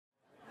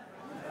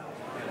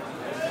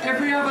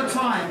every other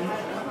time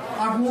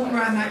I've walked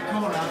around that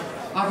corner,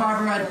 I've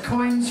either had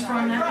coins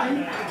thrown at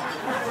me,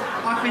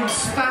 I've been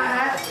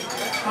spat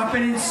at, I've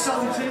been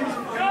insulted.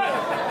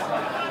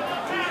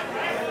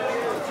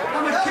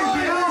 I'm a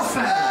QPR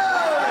fan.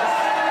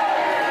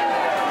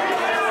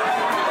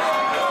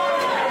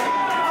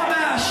 I'm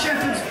out of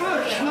Shepherd's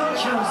Bush, not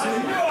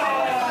Chelsea.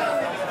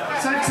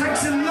 So it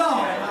takes a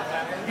lot.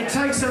 It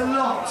takes a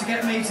lot to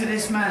get me to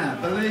this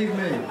manor, believe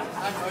me.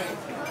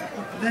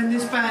 Then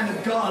this band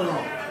have got a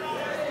lot.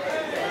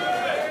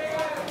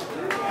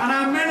 And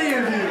how many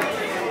of you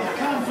have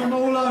come from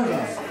all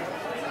over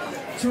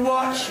to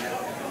watch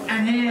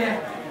and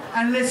hear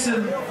and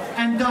listen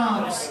and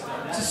dance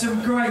to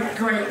some great,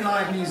 great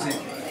live music.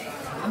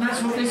 And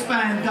that's what this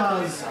band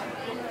does,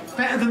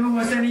 better than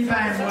almost any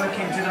band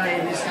working today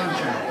in this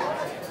country.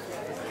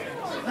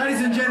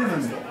 Ladies and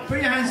gentlemen,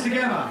 put your hands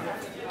together,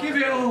 give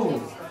it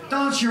all,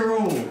 dance your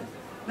all.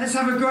 Let's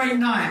have a great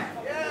night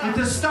with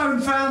the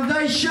Stone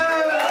Foundation!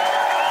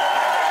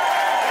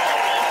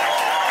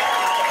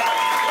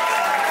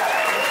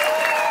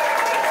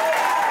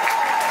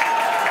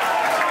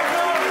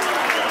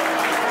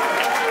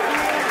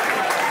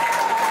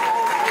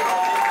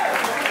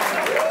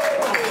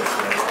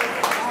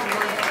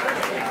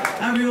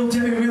 How we all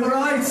doing? We all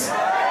right?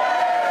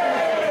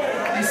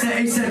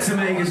 He said to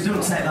me, he goes,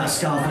 don't take that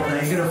scarf up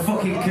there, you're going to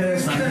fucking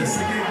curse that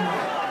kid.